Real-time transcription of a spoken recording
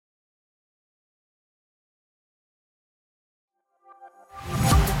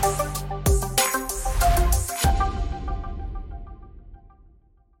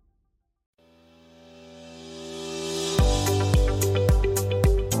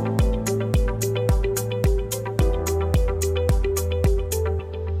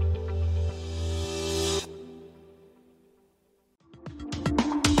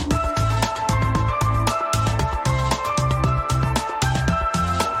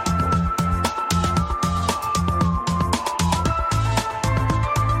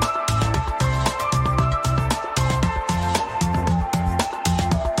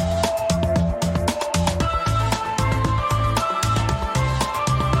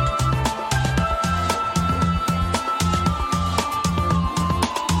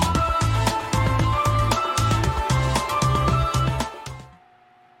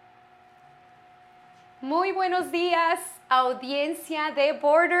audiencia de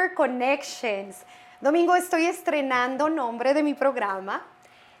Border Connections. Domingo, estoy estrenando nombre de mi programa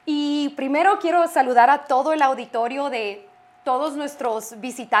y primero quiero saludar a todo el auditorio de todos nuestros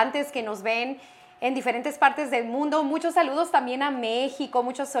visitantes que nos ven en diferentes partes del mundo. Muchos saludos también a México,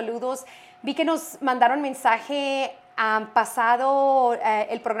 muchos saludos. Vi que nos mandaron mensaje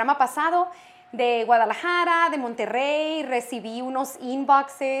el programa pasado de Guadalajara, de Monterrey. Recibí unos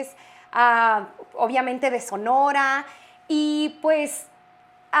inboxes, obviamente de Sonora. Y pues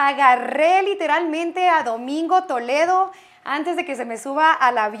agarré literalmente a Domingo Toledo antes de que se me suba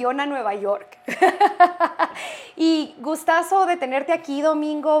al avión a Nueva York. Y gustazo de tenerte aquí,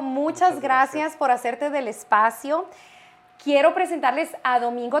 Domingo. Muchas gracias por hacerte del espacio. Quiero presentarles a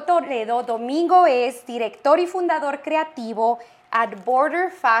Domingo Toledo. Domingo es director y fundador creativo at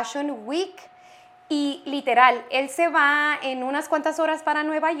Border Fashion Week. Y literal, él se va en unas cuantas horas para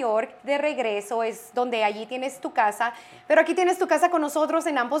Nueva York, de regreso, es donde allí tienes tu casa, pero aquí tienes tu casa con nosotros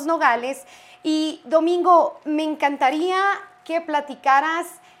en Ambos Nogales. Y Domingo, me encantaría que platicaras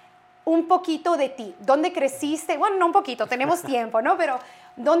un poquito de ti. ¿Dónde creciste? Bueno, no un poquito, tenemos tiempo, ¿no? Pero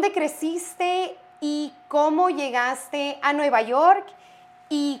 ¿dónde creciste y cómo llegaste a Nueva York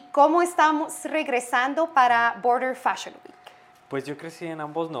y cómo estamos regresando para Border Fashion Week? Pues yo crecí en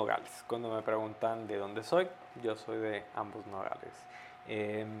Ambos Nogales. Cuando me preguntan de dónde soy, yo soy de Ambos Nogales.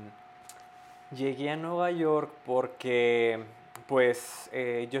 Llegué a Nueva York porque pues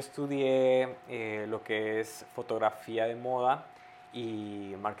yo estudié lo que es fotografía de moda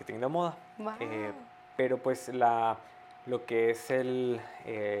y marketing de moda. Wow. Pero pues lo que es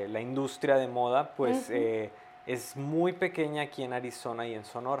la industria de moda pues es muy pequeña aquí en Arizona y en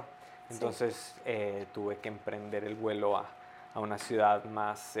Sonora. Entonces tuve que emprender el vuelo a una ciudad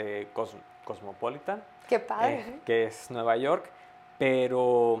más cosmopolita. ¡Qué padre! Que es Nueva York,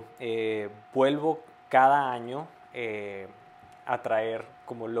 pero vuelvo cada año a traer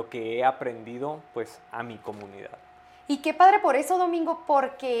como lo que he aprendido pues a mi comunidad. Y qué padre por eso, Domingo,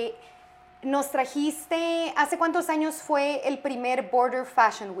 porque nos trajiste, ¿hace cuántos años fue el primer Border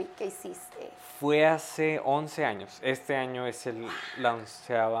Fashion Week que hiciste? Fue hace 11 años. Este año es la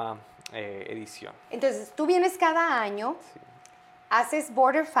 11ª edición. Entonces, tú vienes cada año. Sí. Haces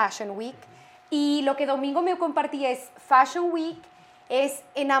Border Fashion Week y lo que Domingo me compartía es Fashion Week es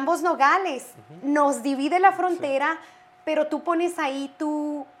en Ambos Nogales. Nos divide la frontera, pero tú pones ahí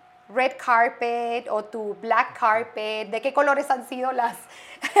tu red carpet o tu black carpet. ¿De qué colores han sido las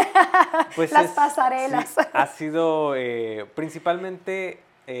pasarelas? Sí, ha sido principalmente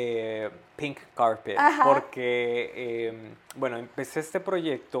pink carpet. Ajá. Porque, bueno, empecé este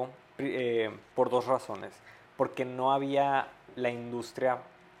proyecto por dos razones. Porque no había la industria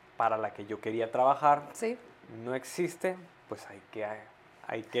para la que yo quería trabajar. Sí. No existe, pues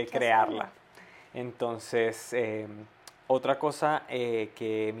hay que crearla. Entonces, otra cosa,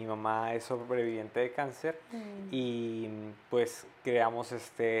 que mi mamá es sobreviviente de cáncer y pues creamos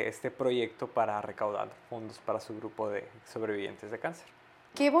este proyecto para recaudar fondos para su grupo de sobrevivientes de cáncer.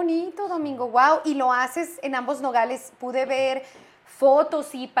 ¡Qué bonito, Domingo! ¡Wow! Y lo haces en Ambos Nogales. Pude ver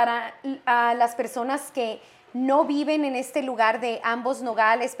fotos y para las personas que no viven en este lugar de Ambos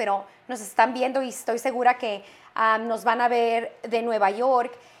Nogales, pero nos están viendo y estoy segura que nos van a ver de Nueva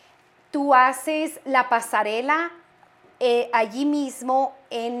York. Tú haces la pasarela allí mismo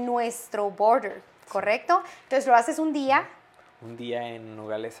en nuestro border, ¿correcto? Entonces lo haces un día. Un día en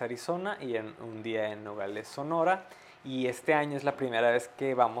Nogales, Arizona y un día en Nogales, Sonora. Y este año es la primera vez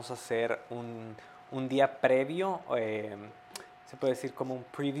que vamos a hacer un día previo, se puede decir como un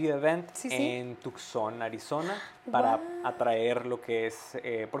preview event en Tucson, Arizona, para atraer lo que es,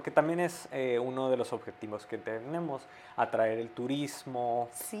 porque también es uno de los objetivos que tenemos, atraer el turismo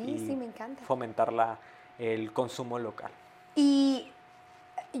y me encanta. Fomentar el consumo local. Y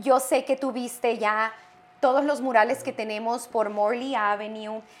yo sé que tú viste ya todos los murales que tenemos por Morley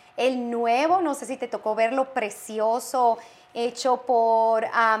Avenue, el nuevo, no sé si te tocó verlo, precioso, hecho por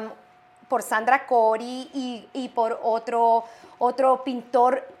Sandra Cori y por otro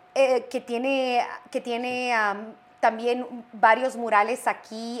pintor que tiene también varios murales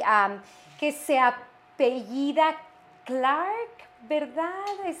aquí, que se apellida Clark, ¿verdad?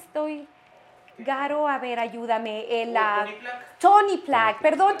 Garo, a ver, ayúdame. Tony Plack,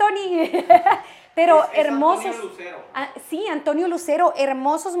 perdón, Tony. Pero hermosos. Antonio Lucero. Sí, Antonio Lucero,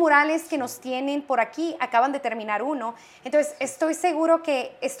 hermosos murales que nos tienen por aquí, acaban de terminar uno. Entonces, estoy segura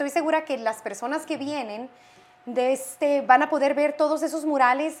que las personas que vienen van a poder ver todos esos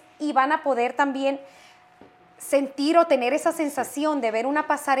murales y van a poder también sentir o tener esa sensación de ver una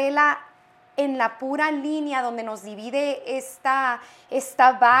pasarela en la pura línea donde nos divide esta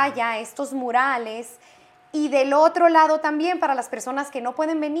valla, estos murales, Y del otro lado también, para las personas que no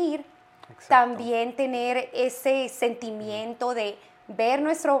pueden venir, Exacto. también tener ese sentimiento de ver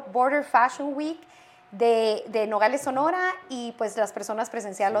nuestro Border Fashion Week de Nogales, Sonora, y pues las personas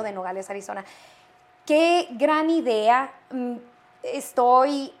presenciarlo Sí. de Nogales, Arizona. Qué gran idea.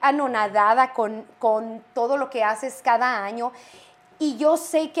 Estoy anonadada con todo lo que haces cada año. Y yo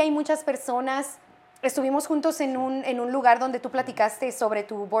sé que hay muchas personas, estuvimos juntos en un lugar donde tú platicaste sobre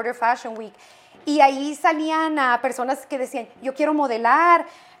tu Border Fashion Week, y ahí salían a personas que decían, yo quiero modelar,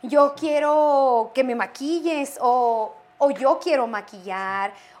 yo quiero que me maquilles, o yo quiero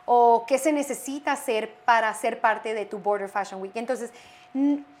maquillar, o qué se necesita hacer para ser parte de tu Border Fashion Week. Entonces,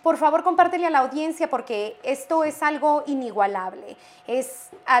 por favor, compártele a la audiencia, porque esto es algo inigualable. Es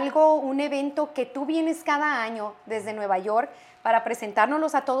algo, un evento que tú vienes cada año desde Nueva York para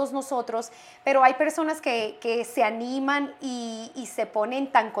presentárnoslos a todos nosotros, pero hay personas que se animan y se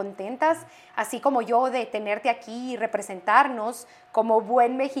ponen tan contentas, así como yo, de tenerte aquí y representarnos como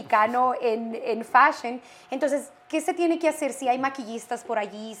buen mexicano en fashion. Entonces, ¿qué se tiene que hacer? Si hay maquillistas por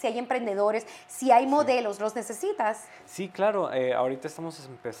allí, si hay emprendedores, si hay modelos, ¿los necesitas? Sí, claro. Ahorita estamos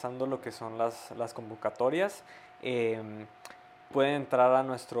empezando lo que son las convocatorias. Pueden entrar a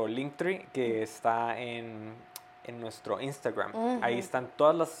nuestro Linktree, que está en nuestro Instagram. Ahí están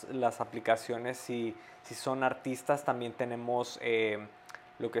todas las aplicaciones. Si son artistas, también tenemos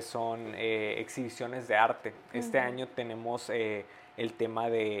lo que son exhibiciones de arte. Este año tenemos el tema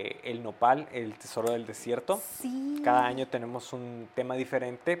de el nopal, el tesoro del desierto. Sí. Cada año tenemos un tema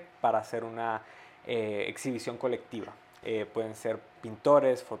diferente para hacer una exhibición colectiva. Pueden ser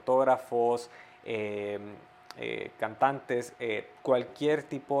pintores, fotógrafos, cantantes, cualquier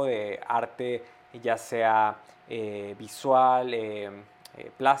tipo de arte, ya sea visual,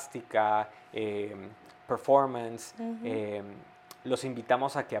 plástica, performance. Los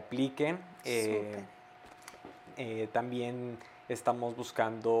invitamos a que apliquen. También estamos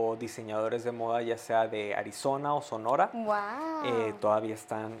buscando diseñadores de moda, ya sea de Arizona o Sonora. Wow. Todavía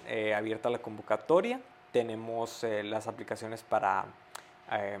están abierta la convocatoria. Tenemos las aplicaciones para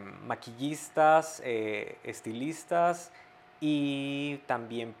maquillistas, estilistas, y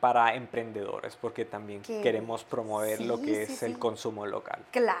también para emprendedores, porque también queremos promover lo que es el consumo local.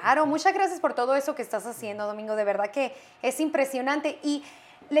 Claro, muchas gracias por todo eso que estás haciendo, Domingo. De verdad que es impresionante. Y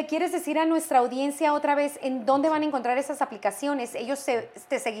 ¿le quieres decir a nuestra audiencia otra vez en dónde van a encontrar esas aplicaciones? Ellos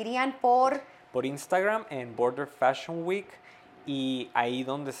te seguirían por Instagram, en Border Fashion Week, y ahí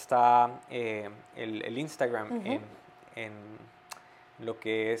donde está el Instagram, en lo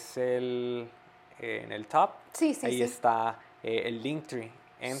que es en el top, ahí está el Linktree.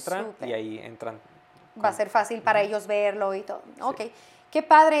 Entran. Súper. Y ahí entran. Va a ser fácil para ellos verlo y todo. Sí. Ok, qué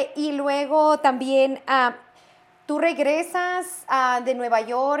padre. Y luego también, ¿tú regresas de Nueva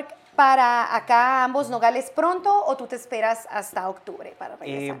York para acá, Ambos Nogales, pronto, o tú te esperas hasta octubre para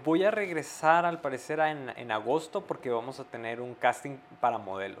regresar? Voy a regresar, al parecer, en agosto, porque vamos a tener un casting para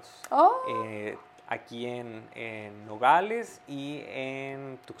modelos. Aquí en Nogales y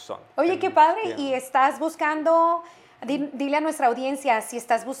en Tucson. Oye, qué padre. ¿Y estás buscando, dile a nuestra audiencia, si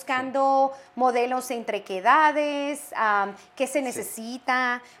estás buscando modelos entre qué edades, qué se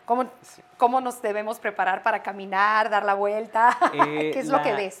necesita, cómo nos debemos preparar para caminar, dar la vuelta? ¿Qué es lo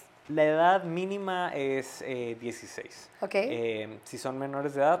que ves? La edad mínima es 16. Okay. Si son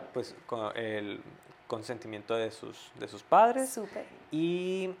menores de edad, pues con el consentimiento de sus padres. Súper.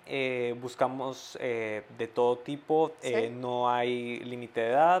 Y buscamos de todo tipo. ¿Sí? No hay límite de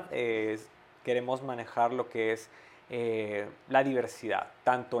edad. Queremos manejar lo que es la diversidad,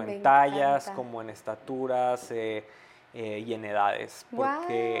 tanto en tallas como en estaturas y en edades.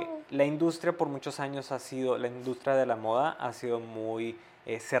 Porque la industria por muchos años la industria de la moda ha sido muy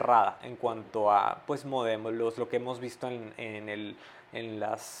cerrada en cuanto a pues modelos, lo que hemos visto en el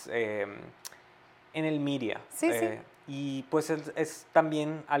media. Sí, sí. Y pues es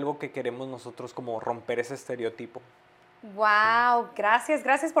también algo que queremos nosotros, como romper ese estereotipo. Wow,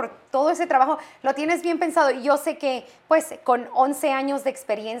 gracias por todo ese trabajo. Lo tienes bien pensado, y yo sé que pues con 11 años de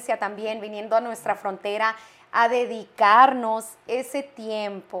experiencia también viniendo a nuestra frontera a dedicarnos ese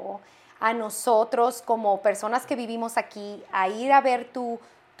tiempo a nosotros como personas que vivimos aquí, a ir a ver tu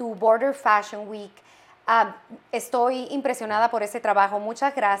Border Fashion Week. Estoy impresionada por ese trabajo.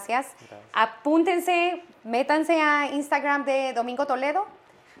 Muchas gracias. Apúntense, métanse a Instagram de Domingo Toledo.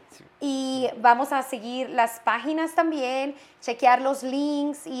 Sí. Y vamos a seguir las páginas también, chequear los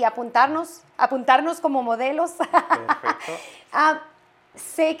links y apuntarnos como modelos. Perfecto.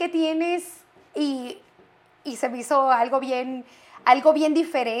 Sé que tienes, y se me hizo algo bien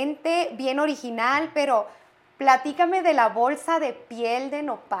diferente, bien original, pero platícame de la bolsa de piel de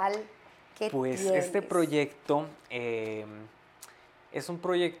nopal. ¿Qué Pues tienes? este proyecto es un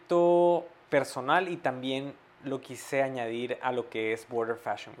proyecto personal y también lo quise añadir a lo que es Border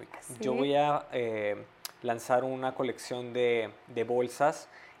Fashion Week. ¿Sí? Yo voy a lanzar una colección de bolsas,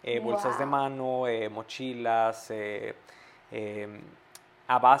 bolsas de Wow. mano, mochilas,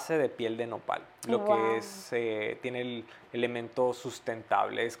 a base de piel de nopal, lo que Wow. es, tiene el elemento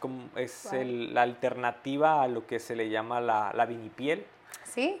sustentable, es, como, es Wow. la alternativa a lo que se le llama la vinipiel.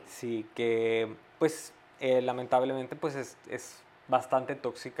 ¿Sí? Sí, que pues lamentablemente pues es bastante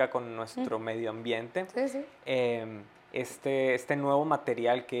tóxica con nuestro medio ambiente. Sí, sí. Este nuevo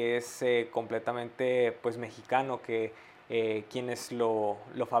material que es completamente pues mexicano, que quienes lo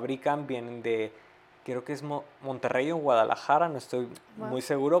fabrican vienen de, creo que es Monterrey o Guadalajara, no estoy Wow. muy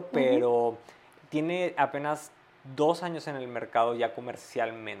seguro, pero tiene apenas 2 años en el mercado ya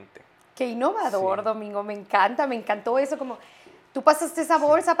comercialmente. Qué innovador, Sí. Domingo, me encanta, me encantó eso, como tú pasaste esa Sí.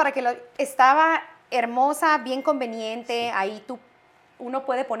 bolsa para que estaba hermosa, bien conveniente, Sí. ahí uno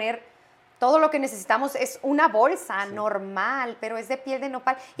puede poner todo lo que necesitamos, es una bolsa Sí. normal, pero es de piel de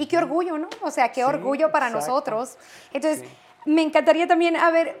nopal, y qué orgullo, ¿no? O sea, qué Sí, orgullo para exacto. nosotros. Entonces, Sí. me encantaría también, a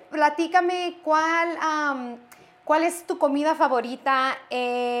ver, platícame cuál es tu comida favorita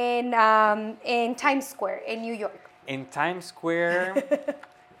en Times Square, en New York. En Times Square,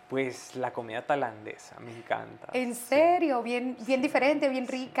 pues la comida tailandesa, me encanta. ¿En Sí. serio? Bien, bien diferente, bien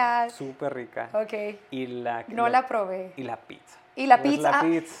rica. Súper rica. Ok. Y No la probé. Y la pizza. ¿Y la Pues pizza? la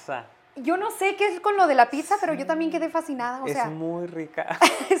pizza. Yo no sé qué es con lo de la pizza, pero yo Sí. también quedé fascinada. O Es sea, muy rica.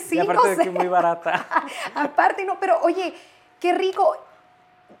 sí, Y aparte no de sé. que es muy barata. Aparte, no, pero oye, qué rico.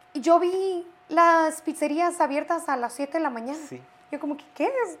 Yo vi las pizzerías abiertas a las 7 de la mañana. Sí. Yo como que, ¿qué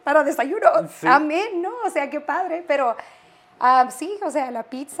es? Para desayuno. Sí. Amén, ¿no? O sea, qué padre. Pero sí, o sea, la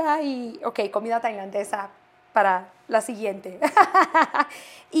pizza y, ok, comida tailandesa para la siguiente.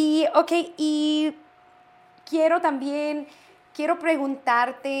 Y, ok, y quiero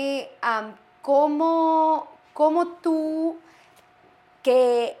preguntarte cómo tú,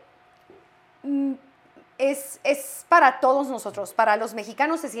 que es para todos nosotros, para los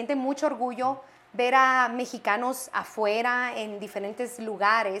mexicanos se siente mucho orgullo ver a mexicanos afuera en diferentes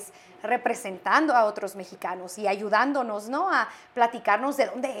lugares representando a otros mexicanos y ayudándonos, ¿no? A platicarnos de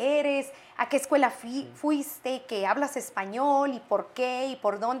dónde eres, a qué escuela fuiste, que hablas español y por qué y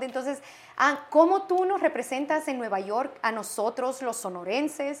por dónde. Entonces, ¿cómo tú nos representas en Nueva York a nosotros, los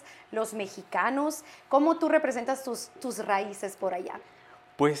sonorenses, los mexicanos? ¿Cómo tú representas tus raíces por allá?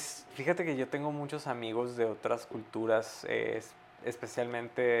 Pues fíjate que yo tengo muchos amigos de otras culturas,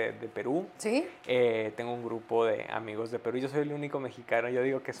 especialmente de Perú. ¿Sí? Tengo un grupo de amigos de Perú. Yo soy el único mexicano. Yo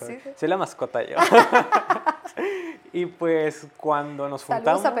digo que soy la mascota yo. Y pues cuando nos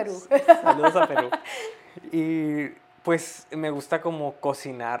juntamos... Saludos a Perú. Saludos a Perú. Y pues me gusta como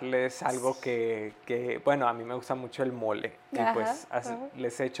cocinarles algo que bueno, a mí me gusta mucho el mole. Ajá, Y pues ajá.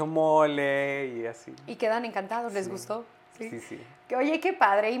 les echo mole y así. Y quedan encantados, ¿les Sí. gustó? Sí. Oye, qué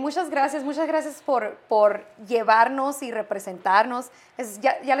padre. Y muchas gracias por llevarnos y representarnos.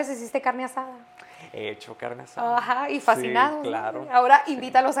 Ya les hiciste carne asada. He hecho carne asada. Ajá, y fascinados. Sí, claro. ¿No? Ahora Sí.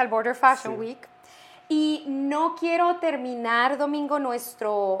 invítalos al Border Fashion Sí. Week. Y no quiero terminar, Domingo,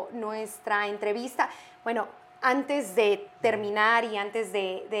 nuestra entrevista. Bueno, antes de terminar y antes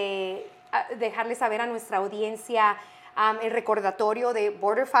de dejarles saber a nuestra audiencia el recordatorio de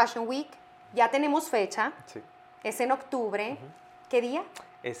Border Fashion Week, ya tenemos fecha. Sí. Es en octubre. ¿Qué día?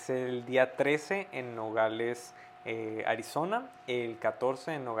 Es el día 13 en Nogales, Arizona, el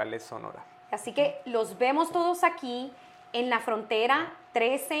 14 en Nogales, Sonora. Así que los vemos todos aquí en la frontera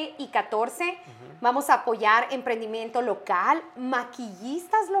 13 y 14. Vamos a apoyar emprendimiento local,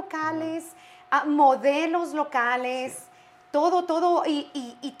 maquillistas locales, modelos locales, Sí. todo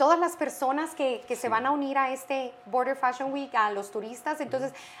y todas las personas que se van a unir a este Border Fashion Week, a los turistas.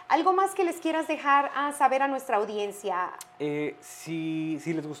 Entonces, ¿algo más que les quieras dejar saber a nuestra audiencia? Si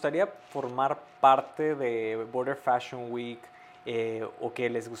les gustaría formar parte de Border Fashion Week o que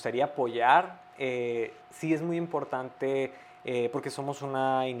les gustaría apoyar, sí es muy importante porque somos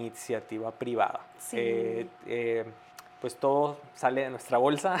una iniciativa privada. Sí. Pues todo sale de nuestra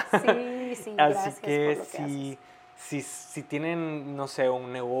bolsa. Sí, gracias Así que por lo que haces. si tienen, no sé,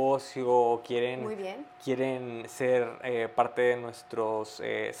 un negocio o Muy bien. quieren ser parte de nuestros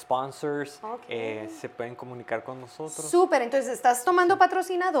sponsors, Ok. se pueden comunicar con nosotros. Súper, entonces estás tomando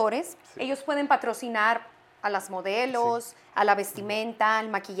patrocinadores. Sí. Ellos pueden patrocinar a las modelos, a la vestimenta, al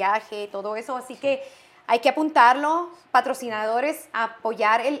maquillaje, todo eso. Así que hay que apuntarlo, patrocinadores, a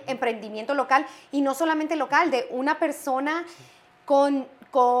apoyar el emprendimiento local y no solamente local, de una persona con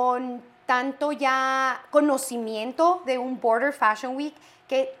tanto ya conocimiento de un Border Fashion Week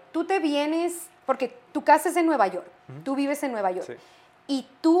que tú te vienes, porque tu casa es en Nueva York, tú vives en Nueva York, Sí. y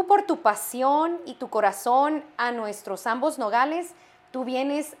tú por tu pasión y tu corazón a nuestros Ambos Nogales, tú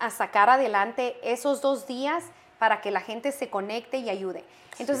vienes a sacar adelante esos 2 días para que la gente se conecte y ayude.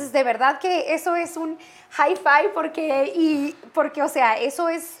 Entonces, Sí. de verdad que eso es un high five porque o sea, eso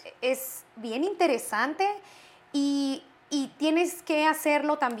es bien interesante y tienes que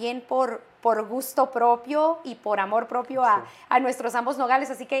hacerlo también por gusto propio y por amor propio Sí. a nuestros Ambos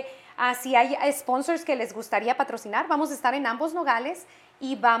Nogales. Así que si hay sponsors que les gustaría patrocinar, vamos a estar en Ambos Nogales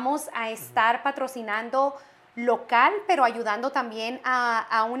y vamos a estar patrocinando local, pero ayudando también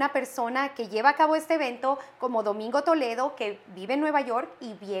a una persona que lleva a cabo este evento como Domingo Toledo, que vive en Nueva York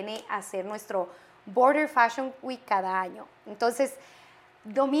y viene a hacer nuestro Border Fashion Week cada año. Entonces,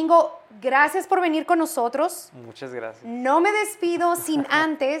 Domingo, gracias por venir con nosotros. Muchas gracias. No me despido sin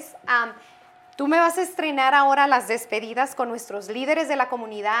antes. Tú me vas a estrenar ahora las despedidas con nuestros líderes de la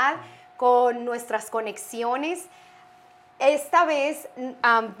comunidad, con nuestras conexiones. Esta vez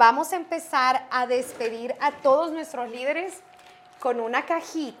vamos a empezar a despedir a todos nuestros líderes con una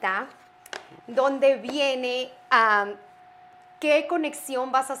cajita donde viene qué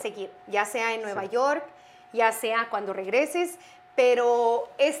conexión vas a seguir, ya sea en Nueva York, ya sea cuando regreses, pero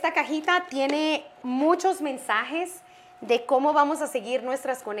esta cajita tiene muchos mensajes de cómo vamos a seguir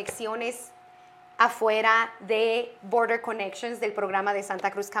nuestras conexiones afuera de Border Connections del programa de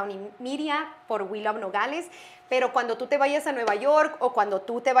Santa Cruz County Media por We Love Nogales. Pero cuando tú te vayas a Nueva York o cuando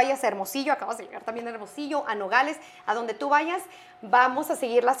tú te vayas a Hermosillo, acabas de llegar también a Hermosillo, a Nogales, a donde tú vayas, vamos a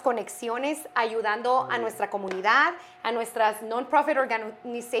seguir las conexiones ayudando a nuestra comunidad, a nuestras non-profit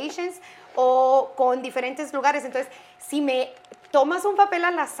organizations o con diferentes lugares. Entonces, si me tomas un papel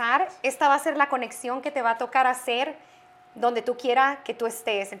al azar, esta va a ser la conexión que te va a tocar hacer donde tú quieras que tú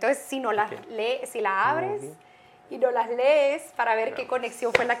estés. Entonces, si no las lees, si la abres y no las lees para ver qué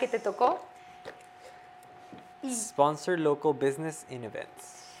conexión fue la que te tocó. Sponsor local business in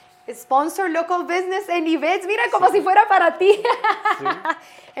events. Sponsor local business and events. Mira, como si fuera para ti. Sí.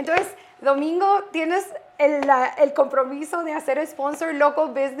 Entonces, Domingo, tienes el compromiso de hacer sponsor local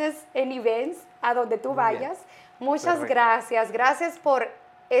business and events a donde tú vayas. Muchas gracias. Gracias por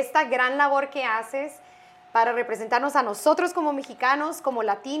esta gran labor que haces para representarnos a nosotros como mexicanos, como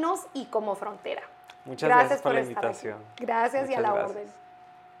latinos y como frontera. Muchas gracias por la estar aquí. invitación. Gracias y a Muchas la gracias. orden.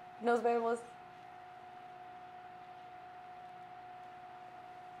 Nos vemos.